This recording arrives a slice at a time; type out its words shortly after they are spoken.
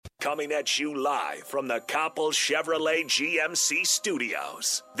Coming at you live from the Coppel Chevrolet GMC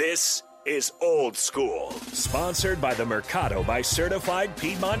studios. This is Old School, sponsored by the Mercado by Certified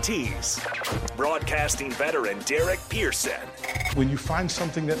Piedmontese. Broadcasting veteran Derek Pearson. When you find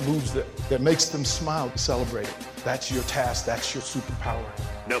something that moves that makes them smile, celebrate it. That's your task. That's your superpower.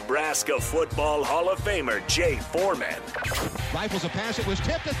 Nebraska Football Hall of Famer Jay Foreman. Rifles a pass. It was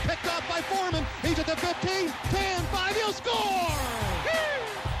tipped. It's picked off by Foreman. He's at the 15, 10, 5. He'll score!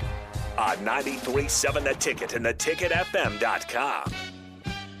 On 93.7 The Ticket and theticketfm.com.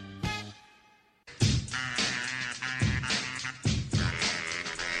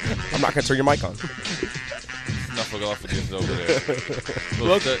 I'm not going to turn your mic on. Snuffleupagus over there.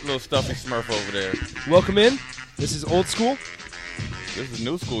 Little stuffy Smurf over there. Welcome in. This is Old School. This is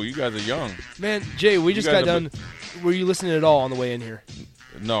new school. You guys are young. Man, Jay, we just got done. Were you listening at all on the way in here?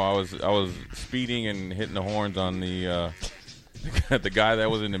 No, I was speeding and hitting the horns on the the guy that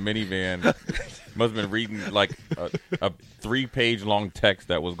was in the minivan. Must have been reading like a 3-page long text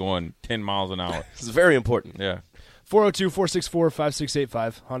that was going 10 miles an hour. This is very important. Yeah.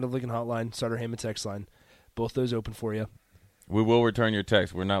 402-464-5685, Honda Lincoln Hotline, Sutter Heyman text line. Both those open for you. We will return your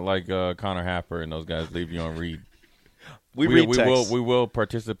text. We're not like Connor Happer and those guys leave you on read. We read text. We will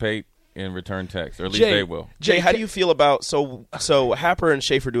participate in return text, or at least Jay, they will. Jay, how do you feel about so Happer and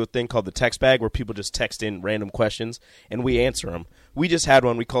Schaefer do a thing called the text bag where people just text in random questions and we answer them. We just had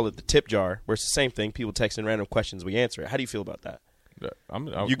one. We call it the tip jar, where it's the same thing. People text in random questions. We answer it. How do you feel about that?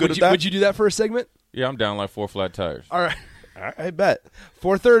 You good at that? Would you do that for a segment? Yeah, I'm down like 4 flat tires. All right. I bet.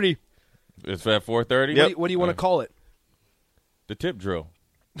 4:30. It's at 4:30? Yep. What do you want to call it? The tip drill.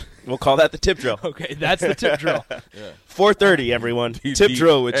 We'll call that the tip drill. Okay, that's the tip drill. Yeah. 4:30, everyone. Tip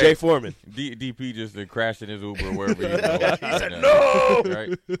drill with Jay Foreman. DP just crashed in his Uber wherever he was. He said, no!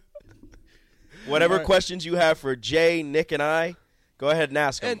 Right? Whatever questions you have for Jay, Nick, and I, go ahead and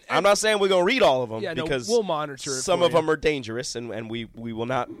ask them. And I'm not saying we're going to read all of them no, because we'll monitor it some for of you. them are dangerous, and we will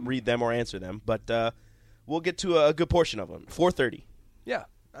not read them or answer them. But we'll get to a good portion of them. 4:30. Yeah,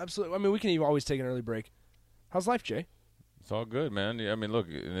 absolutely. I mean, we can even always take an early break. How's life, Jay? It's all good, man. I mean, look,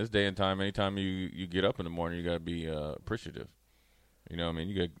 in this day and time, anytime you get up in the morning, you got to be appreciative. You know what I mean?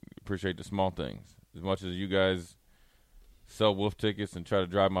 You got to appreciate the small things. As much as you guys sell wolf tickets and try to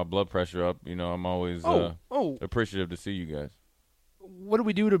drive my blood pressure up, you know, I'm always appreciative to see you guys. What do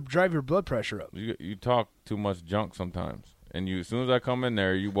we do to drive your blood pressure up? You talk too much junk sometimes. And as soon as I come in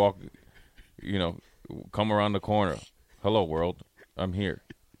there, you walk, come around the corner. Hello, world. I'm here.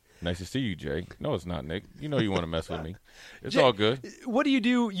 Nice to see you, Jay. No, it's not, Nick. You know you want to mess with me. It's Jay, all good. What do?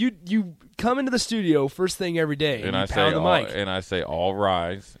 You come into the studio first thing every day and you pound the mic. And I say, all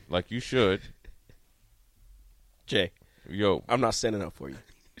rise, like you should. Jay, yo, I'm not standing up for you.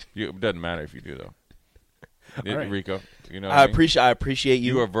 It doesn't matter if you do, though. Right. Rico, you know I appreciate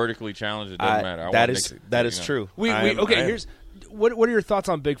you. You are vertically challenged. It doesn't matter. That is true. Here's what are your thoughts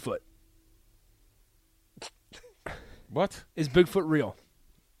on Bigfoot? What? Is Bigfoot real?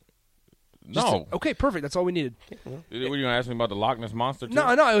 No. Okay, perfect. That's all we needed. Were you going to ask me about the Loch Ness Monster, too? No,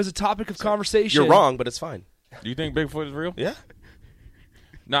 it was a topic of conversation. You're wrong, but it's fine. Do you think Bigfoot is real? Yeah.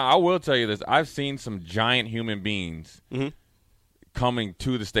 Now, I will tell you this. I've seen some giant human beings coming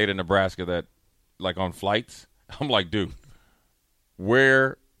to the state of Nebraska that, like, on flights. I'm like, dude,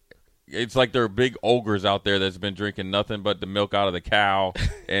 where – it's like there are big ogres out there that's been drinking nothing but the milk out of the cow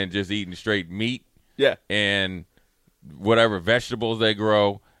and just eating straight meat. Yeah. And whatever vegetables they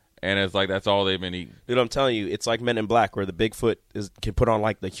grow. And it's like that's all they've been eating. Dude, I'm telling you, it's like Men in Black where the Bigfoot can put on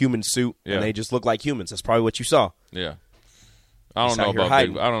like the human suit and they just look like humans. That's probably what you saw. Yeah. I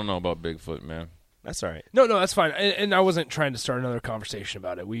don't know about Bigfoot, man. That's all right. No, that's fine. And I wasn't trying to start another conversation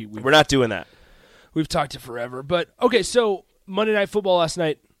about it. We're not doing that. We've talked it forever. But okay, so Monday Night Football last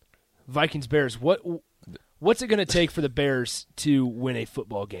night, Vikings-Bears. What's it going to take for the Bears to win a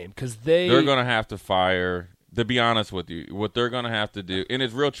football game? Because they're going to have to fire. To be honest with you, what they're going to have to do, and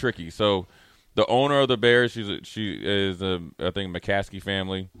it's real tricky. So, the owner of the Bears, she is I think McCaskey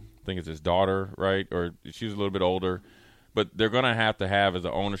family. I think it's his daughter, right? Or she's a little bit older. But they're going to have as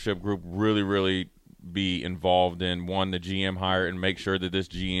an ownership group, really, really be involved in, one, the GM hire and make sure that this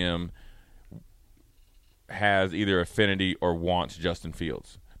GM has either affinity or wants Justin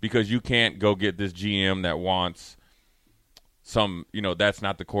Fields. Because you can't go get this GM that wants some, that's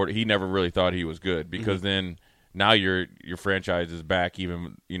not the quarter. He never really thought he was good because then now your franchise is back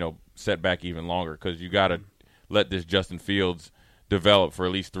even, set back even longer because you got to let this Justin Fields develop for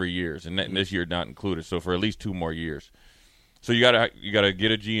at least 3 years and this year not included. So for at least 2 more years. So you got to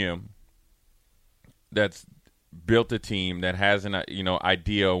get a GM that's built a team that has an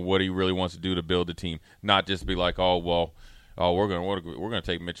idea of what he really wants to do to build a team, not just be like, oh oh, we're gonna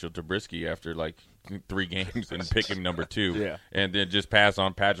take Mitchell Trubisky after like 3 games and pick him number 2, Yeah. and then just pass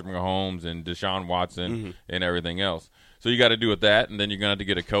on Patrick Mahomes and Deshaun Watson and everything else. So you got to do with that, and then you're gonna have to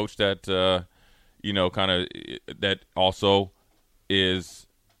get a coach that kind of that also is,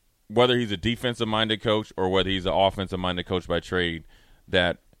 whether he's a defensive-minded coach or whether he's an offensive-minded coach by trade,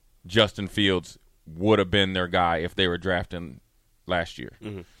 that Justin Fields would have been their guy if they were drafting last year.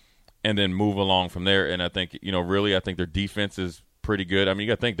 And then move along from there. And I think, really, I think their defense is pretty good. I mean,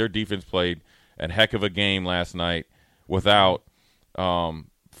 you got to think their defense played a heck of a game last night without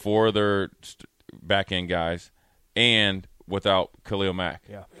 4 of their back-end guys and without Khalil Mack.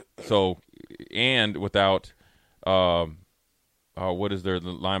 Yeah. So, and without what is their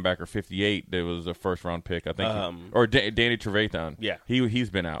linebacker 58? There was a first-round pick, I think, or Danny Trevathan. Yeah, he's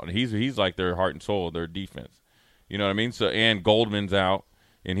been out, and he's like their heart and soul of their defense. You know what I mean? So, and Goldman's out,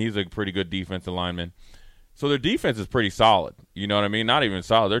 and he's a pretty good defensive lineman. So their defense is pretty solid. You know what I mean? Not even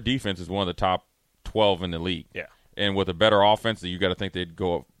solid. Their defense is one of the top 12 in the league. Yeah. And with a better offense, you got to think they'd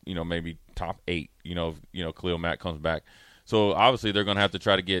go up, maybe top 8. If Khalil Mack comes back. So obviously they're going to have to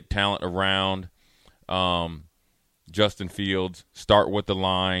try to get talent around Justin Fields. Start with the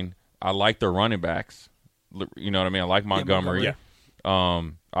line. I like their running backs. You know what I mean? I like Montgomery. Yeah.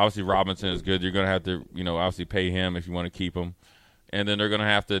 Obviously Robinson is good. You're going to have to, obviously pay him if you want to keep him. And then they're going to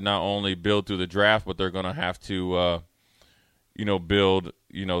have to not only build through the draft, but they're going to have to, build,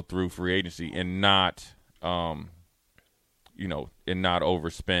 through free agency and not, and not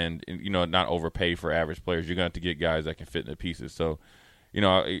overspend, and, not overpay for average players. You're going to have to get guys that can fit in the pieces. So,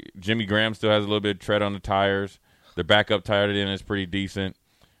 Jimmy Graham still has a little bit of tread on the tires. Their backup tight end is pretty decent.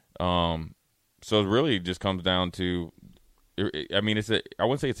 So it really just comes down to, I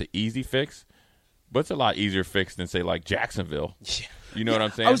wouldn't say it's an easy fix, but it's a lot easier fix than, say, like Jacksonville. Yeah. You know what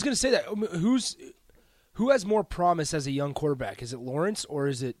I'm saying? I was going to say that. Who has more promise as a young quarterback? Is it Lawrence or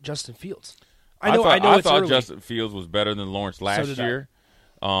is it Justin Fields? I know I it's thought early. Justin Fields was better than Lawrence last year.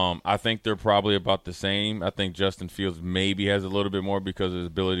 I think they're probably about the same. I think Justin Fields maybe has a little bit more because of his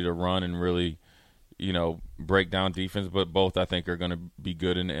ability to run and really, break down defense. But both, I think, are going to be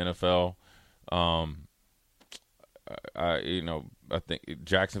good in the NFL. I think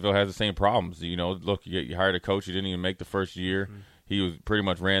Jacksonville has the same problems. Look, you hired a coach who didn't even make the first year. Mm-hmm. He was pretty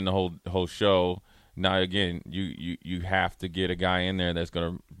much ran the whole show. Now again, you have to get a guy in there that's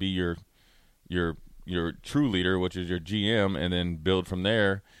going to be your true leader, which is your GM, and then build from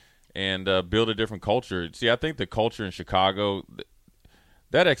there and build a different culture. See, I think the culture in Chicago,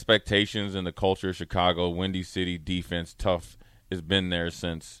 that expectations and the culture of Chicago, Windy City defense, tough, has been there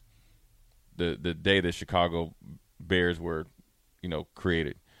since the day the Chicago Bears were,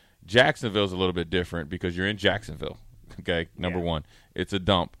 created. Jacksonville's a little bit different because you're in Jacksonville. Okay, number one, it's a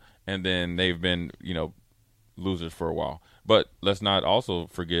dump, and then they've been, losers for a while. But let's not also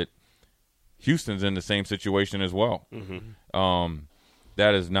forget Houston's in the same situation as well. Mm-hmm.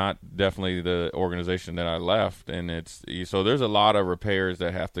 That is not definitely the organization that I left, and so there's a lot of repairs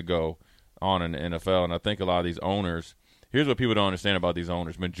that have to go on in the NFL, and I think a lot of these owners. Here's what people don't understand about these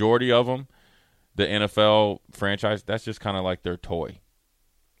owners: majority of them, the NFL franchise, that's just kind of like their toy.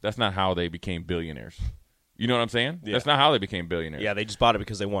 That's not how they became billionaires. You know what I'm saying? Yeah. That's not how they became billionaires. Yeah, they just bought it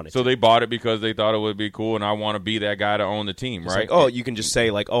because they wanted So to. they bought it because they thought it would be cool, and I want to be that guy to own the team, It's right? like, you can just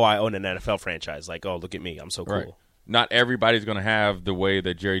say, like, I own an NFL franchise. Like, look at me. I'm so cool. Right. Not everybody's going to have the way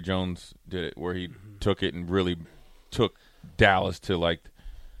that Jerry Jones did it, where he took it and really took Dallas to, like,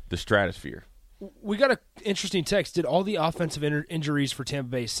 the stratosphere. We got an interesting text. Did all the offensive injuries for Tampa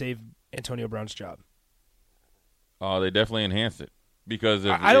Bay save Antonio Brown's job? They definitely enhanced it. Because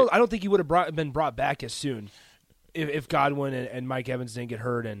I don't think he would have been brought back as soon if Godwin and Mike Evans didn't get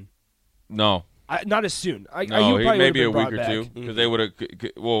hurt. And no, not as soon. Maybe a week or two because they would have.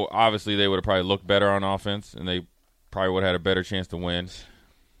 Well, obviously they would have probably looked better on offense, and they probably would have had a better chance to win.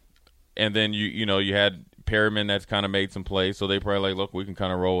 And then you had Perriman that's kind of made some plays, so they probably look, we can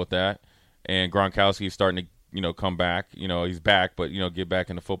kind of roll with that. And Gronkowski's starting to come back. He's back, but get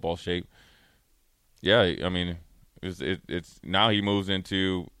back into football shape. Yeah, I mean. It's now he moves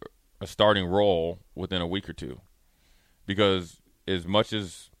into a starting role within a week or two, because as much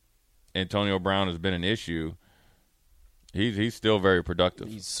as Antonio Brown has been an issue, he's still very productive.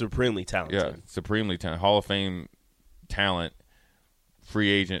 He's supremely talented. Yeah, supremely talented, Hall of Fame talent, free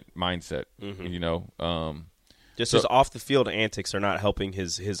agent mindset. Mm-hmm. Just his off the field antics are not helping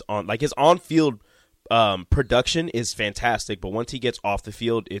his on field. Production is fantastic, but once he gets off the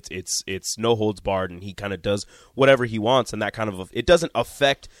field, it's no holds barred, and he kind of does whatever he wants, and that kind of it doesn't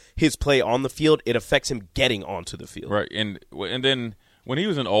affect his play on the field. It affects him getting onto the field. Right, and then when he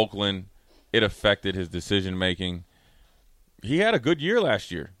was in Oakland, it affected his decision making. he had a good year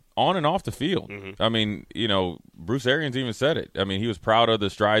last year, on and off the field. I mean, Bruce Arians even said it. I mean, he was proud of the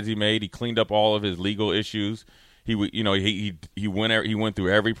strides he made. He cleaned up all of his legal issues. He went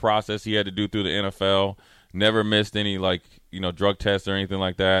through every process he had to do through the NFL. Never missed any drug tests or anything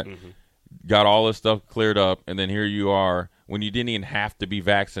like that. Got all this stuff cleared up, and then here you are when you didn't even have to be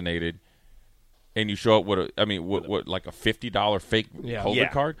vaccinated, and you show up with a $50 fake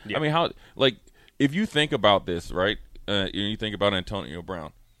COVID card. Yeah. I mean, if you think about this, right? You think about Antonio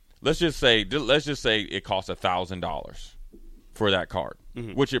Brown. Let's just say it cost $1,000 for that card,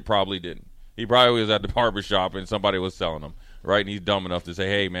 which it probably didn't. He probably was at the barbershop and somebody was selling them, right? And he's dumb enough to say,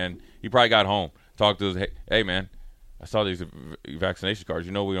 "Hey, man," he probably got home, talked to his, "Hey, man, I saw these vaccination cards.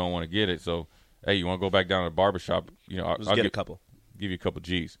 We don't want to get it. So, hey, you want to go back down to the barbershop? I'll get a couple. Give you a couple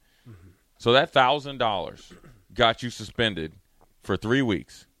G's." So that $1,000 got you suspended for 3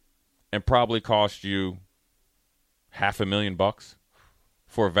 weeks and probably cost you $500,000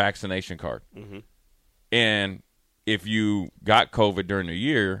 for a vaccination card. And if you got COVID during the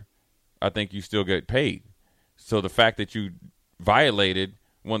year, I think you still get paid. So the fact that you violated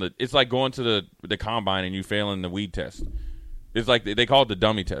it's like going to the combine and you failing the weed test. It's like they call it the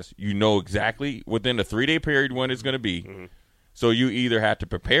dummy test. You know exactly within the 3-day period when it's going to be. So you either have to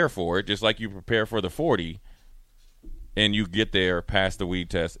prepare for it, just like you prepare for the 40, and you get there, pass the weed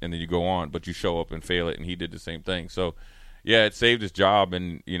test, and then you go on. But you show up and fail it, and he did the same thing. So, yeah, it saved his job,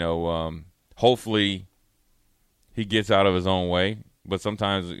 and hopefully he gets out of his own way. But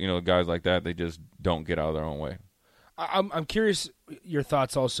sometimes, guys like that, they just don't get out of their own way. I'm curious your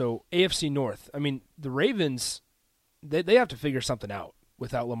thoughts also. AFC North. I mean, the Ravens, they have to figure something out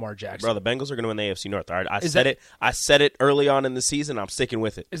without Lamar Jackson. Bro, the Bengals are going to win the AFC North. All right, I said it early on in the season. I'm sticking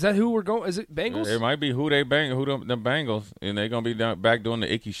with it. Is that who we're going? Is it Bengals? It might be the Bengals, and they're going to be back doing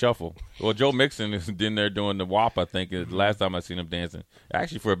the icky shuffle. Well, Joe Mixon is in there doing the WAP, I think, is the last time I seen him dancing.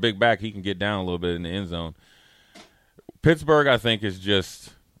 Actually, for a big back, he can get down a little bit in the end zone. Pittsburgh, I think, is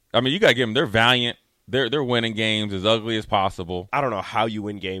just – I mean, you got to give them – they're valiant. They're winning games as ugly as possible. I don't know how you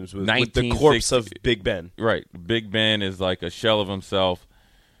win games with the corpse of Big Ben. Right. Big Ben is like a shell of himself.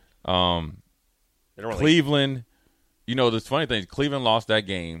 Cleveland, the funny thing is Cleveland lost that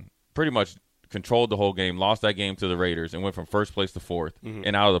game, pretty much controlled the whole game, lost that game to the Raiders, and went from first place to fourth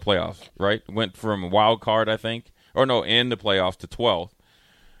and out of the playoffs, right? Went from a wild card, I think, in the playoffs to 12th.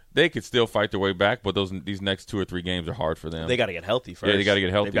 They could still fight their way back, but these next 2 or 3 games are hard for them. They got to get healthy first. Yeah, they got to get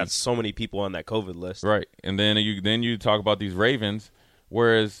healthy. They've got so many people on that COVID list. Right. And then you talk about these Ravens,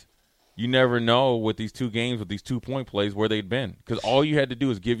 whereas you never know with these 2 games, with these 2-point plays, where they'd been. Because all you had to do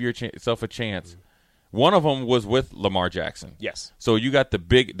is give yourself a chance. One of them was with Lamar Jackson. Yes. So you got the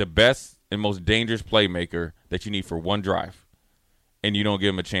best and most dangerous playmaker that you need for one drive, and you don't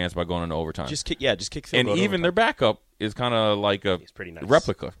give him a chance by going into overtime. Just kick field and goal even their backup is kind of like a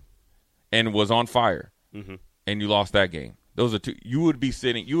replica, and was on fire. And you lost that game. Those are 2. You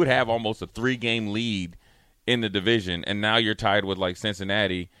would have almost a 3-game lead in the division, and now you're tied with like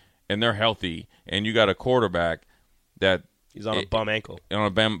Cincinnati, and they're healthy, and you got a quarterback that he's on a bum ankle. On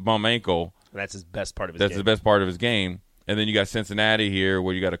a bum ankle. And that's his best part of his game. That's the best part of his game. And then you got Cincinnati here,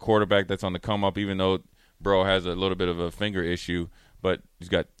 where you got a quarterback that's on the come up, even though Burrow has a little bit of a finger issue, but he's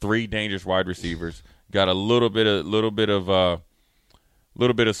got 3 dangerous wide receivers. Got a little bit of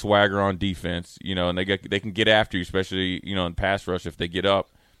swagger on defense, and they can get after you, especially in pass rush if they get up.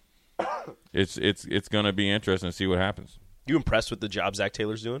 It's going to be interesting to see what happens. You impressed with the job Zach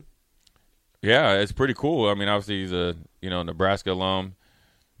Taylor's doing? Yeah, it's pretty cool. I mean, obviously he's a Nebraska alum.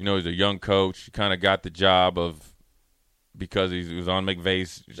 He's a young coach. He kind of got the job because he was on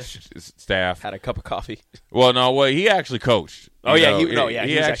McVay's staff. Had a cup of coffee. Well, he actually coached. He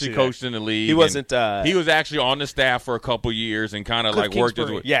actually coached in the league. He wasn't. He was actually on the staff for a couple years and kind of like worked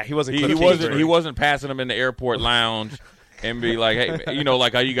his way. Yeah, he wasn't. He wasn't passing them in the airport lounge and be like, hey,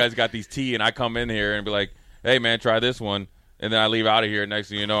 like how you guys got these tea, and I come in here and be like, hey man, try this one. And then I leave out of here. Next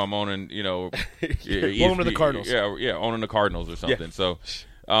thing you know, I'm owning, owning the Cardinals. Yeah, owning the Cardinals or something.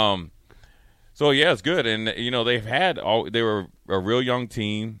 Yeah. So yeah, it's good. And they were a real young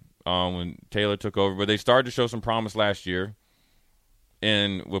team when Taylor took over, but they started to show some promise last year.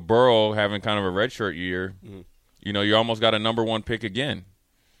 And with Burrow having kind of a redshirt year, you almost got a number 1 pick again.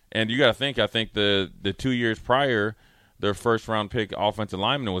 And you got to think, I think the 2 years prior, their first round pick offensive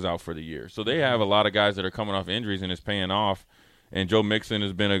lineman was out for the year. So they have a lot of guys that are coming off injuries and it's paying off. And Joe Mixon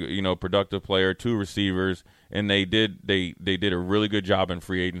has been a productive player, 2 receivers, and they did a really good job in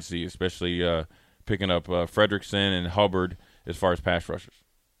free agency, especially picking up Fredrickson and Hubbard as far as pass rushers.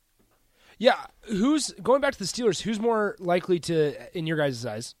 Yeah, going back to the Steelers? Who's more likely to, in your guys'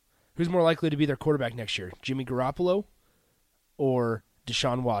 eyes, who's more likely to be their quarterback next year? Jimmy Garoppolo or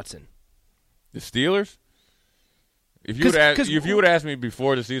Deshaun Watson? The Steelers? If you would ask me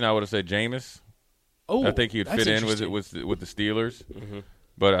before the season, I would have said Jameis. Oh, I think he'd fit in with the Steelers. Mm-hmm.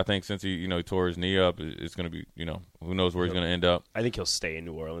 But I think since he tore his knee up, it's going to be, who knows where he's going to end up. I think he'll stay in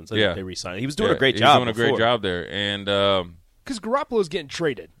New Orleans. Yeah. They re-sign him. He was doing a great job. He was doing a great job there. And because Garoppolo's getting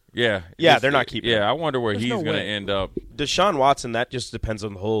traded. Yeah, they're not keeping him. I wonder where he's going to end up. Deshaun Watson, that just depends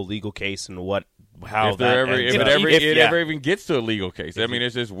on the whole legal case and how if it ever even gets to a legal case. I mean,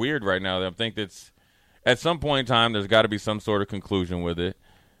 it's just weird right now. I think that's at some point in time there's got to be some sort of conclusion with it.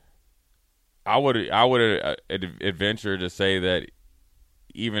 I would adventure to say that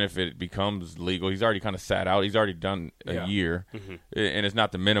even if it becomes legal, he's already kind of sat out. He's already done a year, and it's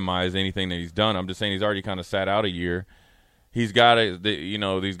not to minimize anything that he's done. I'm just saying he's already kind of sat out a year. He's got to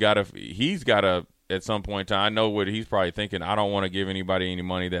at some point in time. I know what he's probably thinking. I don't want to give anybody any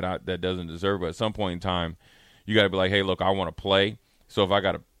money that doesn't deserve. But at some point in time, you got to be like, hey, look, I want to play. So if I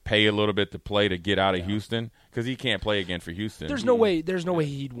got to pay a little bit to play to get out of Houston, because he can't play again for Houston. There's no way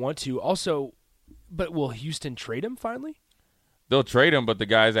he'd want to. Also, but will Houston trade him finally? They'll trade him, but the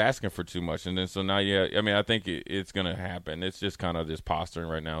guy's asking for too much, and then so now, I think it's going to happen. It's just kind of just posturing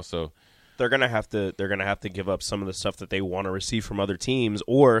right now. So they're gonna have to give up some of the stuff that they want to receive from other teams,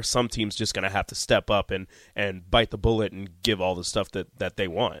 or some teams just gonna have to step up and bite the bullet and give all the stuff that they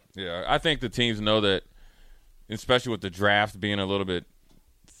want. Yeah, I think the teams know that, especially with the draft being a little bit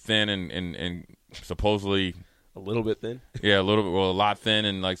thin and supposedly a little bit thin. Yeah, a lot thin,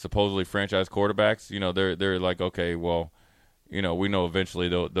 and like supposedly franchise quarterbacks. They're like, okay, well, we know eventually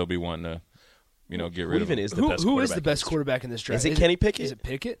they'll be wanting to, get rid of him. Who is the best quarterback in this draft? Is it Kenny Pickett? Is it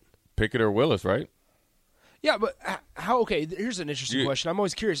Pickett? Pickett or Willis, right? Yeah, but how? Okay, here's an interesting question. I'm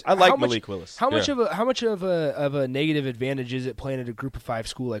always curious. I like Malik Willis. How much of a negative advantage is it playing at a Group of 5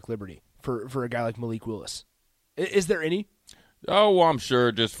 school like Liberty for a guy like Malik Willis? Is there any? Oh, well, I'm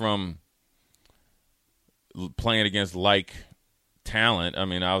sure just from playing against like talent. I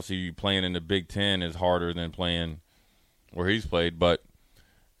mean, obviously playing in the Big Ten is harder than playing where he's played. But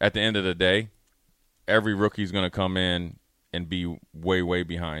at the end of the day, every rookie's going to come in and be way, way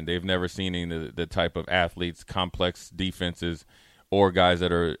behind. They've never seen any of the type of athletes, complex defenses, or guys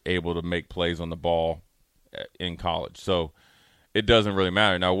that are able to make plays on the ball in college. So it doesn't really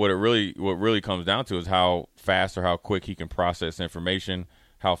matter. Now, what really comes down to is how fast or how quick he can process information,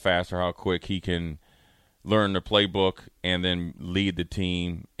 how fast or how quick he can learn the playbook and then lead the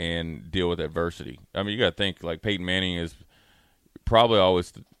team and deal with adversity. I mean, you got to think, like Peyton Manning is probably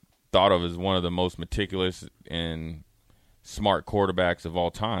always thought of as one of the most meticulous and smart quarterbacks of all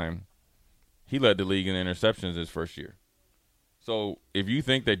time. He led the league in interceptions his first year. So if you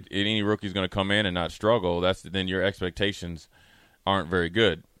think that any rookie's going to come in and not struggle, then your expectations aren't very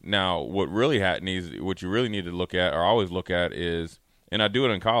good. Now, what you really need to look at, or always look at, is, and I do it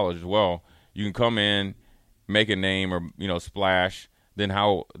in college as well, you can come in, make a name, or splash. Then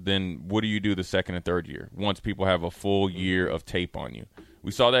what do you do the second and third year once people have a full year of tape on you?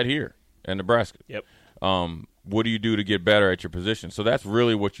 We saw that here in Nebraska. Yep. What do you do to get better at your position? So that's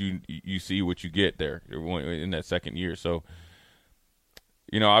really what you see, what you get there in that second year. So,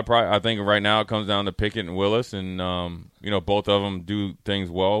 I think right now it comes down to Pickett and Willis, and both of them do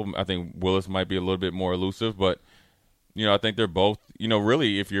things well. I think Willis might be a little bit more elusive, but I think they're both.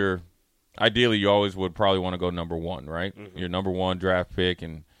 Really, if you're ideally, you always would probably want to go number one, right? Mm-hmm. Your number one draft pick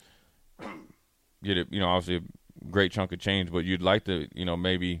and get it. Obviously a great chunk of change, but you'd like to,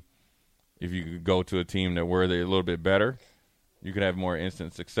 maybe. If you could go to a team where they're a little bit better, you could have more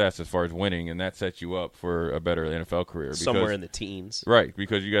instant success as far as winning, and that sets you up for a better NFL career. Somewhere in the teens. Right,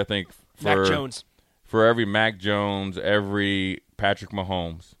 because you got to think Mac Jones. For every Mac Jones, every Patrick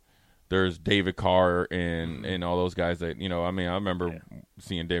Mahomes, there's David Carr and all those guys that, I remember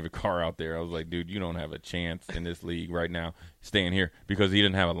seeing David Carr out there. I was like, dude, you don't have a chance in this league right now staying here because he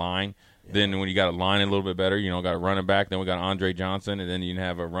didn't have a line. Yeah. Then when you got a line a little bit better, got a running back. Then we got Andre Johnson, and then you can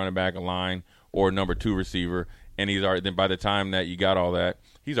have a running back, a line, or a number 2 receiver. And he's already. Then by the time that you got all that,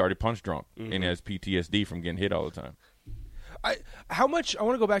 he's already punch drunk and has PTSD from getting hit all the time. I want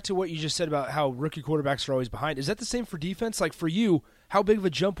to go back to what you just said about how rookie quarterbacks are always behind. Is that the same for defense? Like for you, how big of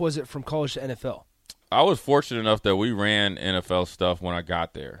a jump was it from college to NFL? I was fortunate enough that we ran NFL stuff when I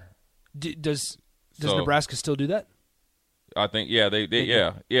got there. Does Nebraska still do that? I think yeah.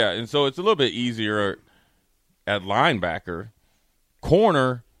 And so it's a little bit easier at linebacker.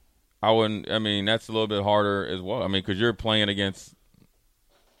 Corner, that's a little bit harder as well. Because you're playing against.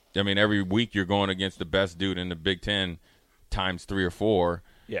 Every week you're going against the best dude in the Big Ten times 3 or 4.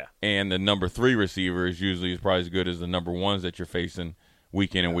 Yeah. And the number 3 receiver is probably as good as the number 1s that you're facing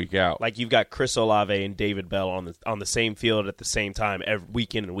week in and week out. Like you've got Chris Olave and David Bell on the same field at the same time every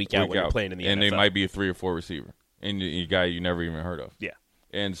week in and week out when you're playing in the NFL. And they might be a 3 or 4 receiver, and a guy you never even heard of. Yeah.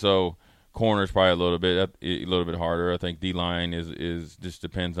 And so corner's probably a little bit harder. I think D-line is just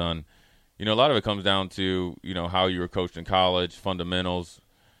depends on, a lot of it comes down to, how you were coached in college, fundamentals,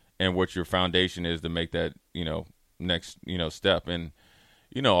 and what your foundation is to make that, next, step. And,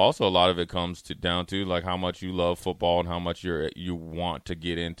 also a lot of it comes down to like how much you love football and how much you want to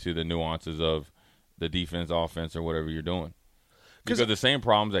get into the nuances of the defense, offense, or whatever you're doing. Because the same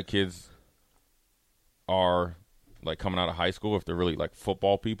problems that kids are like coming out of high school, if they're really like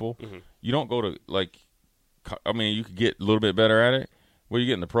football people, you don't go to you could get a little bit better at it. When you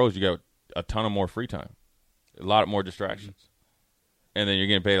get in the pros, you got a ton of more free time, a lot more distractions. And then you're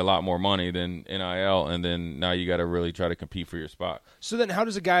getting paid a lot more money than NIL, and then now you got to really try to compete for your spot. So then how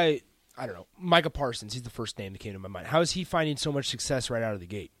does a guy, I don't know, Micah Parsons, he's the first name that came to my mind. How is he finding so much success right out of the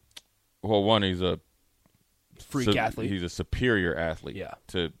gate? Well, one, he's a freak athlete. He's a superior athlete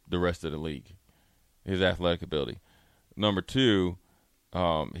to the rest of the league, his athletic ability. Number two,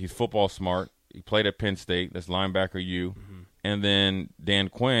 he's football smart. He played at Penn State. That's linebacker U. And then Dan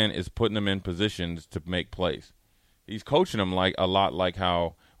Quinn is putting them in positions to make plays. He's coaching them a lot like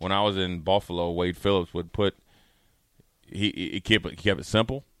how when I was in Buffalo, Wade Phillips would put he kept it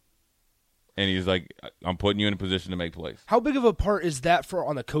simple, and he's like, I'm putting you in a position to make plays. How big of a part is that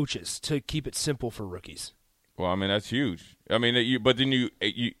on the coaches to keep it simple for rookies? Well, I mean that's huge. I mean, you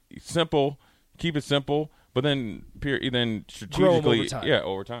simple, keep it simple, but then strategically,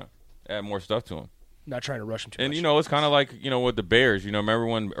 over time, add more stuff to them. Not trying to rush him too much. And it's kind of like with the Bears. Remember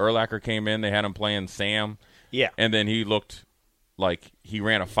when Urlacher came in, they had him playing Sam. Yeah. And then he looked like he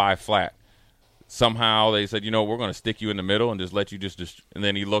ran a 5 flat. Somehow they said, we're going to stick you in the middle and just let you just and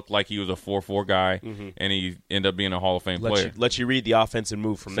then he looked like he was a 4-4 guy, and he ended up being a Hall of Fame player. Let you read the offense and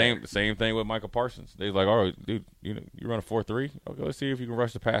move from there. Same thing with Michael Parsons. They was like, all right, dude, you run a 4-3? Okay, let's see if you can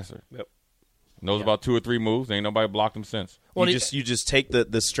rush the passer. Yep. Knows about 2 or 3 moves. Ain't nobody blocked him since. Well, you just take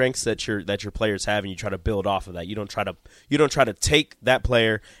the strengths that your players have and you try to build off of that. You don't try to take that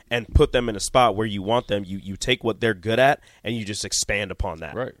player and put them in a spot where you want them. You take what they're good at and you just expand upon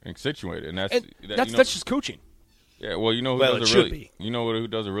that. Right, accentuate it, and that's just coaching. Yeah, well, who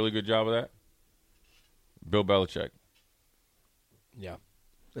does a really good job of that? Bill Belichick. Yeah,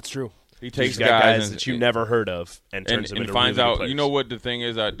 that's true. He takes guys that you never heard of and turns them into finds really out. good players. You know what the thing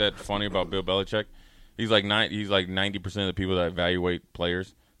is that's funny about Bill Belichick? He's like 90% of the people that evaluate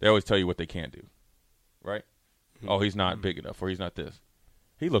players. They always tell you what they can't do, right? Oh, he's not big enough, or he's not this.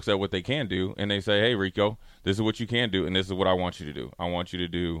 He looks at what they can do, and they say, "Hey, Rico, this is what you can do, and this is what I want you to do. I want you to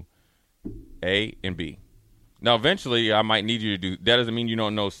do A and B. Now, eventually, I might need you to do. That doesn't mean you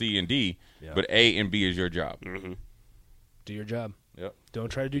don't know C and D, but A and B is your job. Do your job. Yep. Don't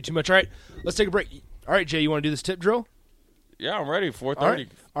try to do too much. All right, let's take a break. All right, Jay, you want to do this tip drill? Yeah, I'm ready. 4:30.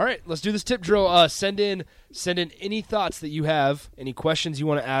 All right, let's do this tip drill. Send in any thoughts that you have, any questions you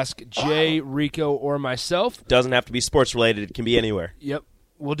want to ask Jay, Rico, or myself. Doesn't have to be sports related. It can be anywhere. Yep.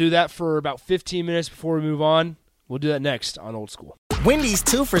 We'll do that for about 15 minutes before we move on. We'll do that next on Old School. Wendy's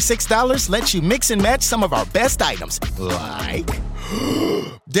 2 for $6 lets you mix and match some of our best items, like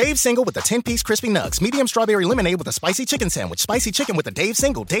Dave Single with a 10-piece crispy nugs, medium strawberry lemonade with a spicy chicken sandwich, spicy chicken with a Dave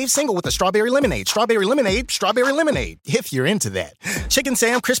Single with a strawberry lemonade, strawberry lemonade, if you're into that. Chicken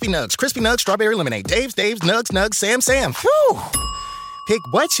Sam, crispy nugs, strawberry lemonade, Dave's, nugs, Sam. Whew. Pick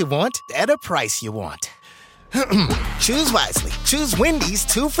what you want at a price you want. Choose wisely. Choose Wendy's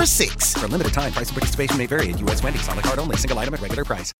 2 for $6. For a limited time, price and participation may vary at U.S. Wendy's. On the card only. Single item at regular price.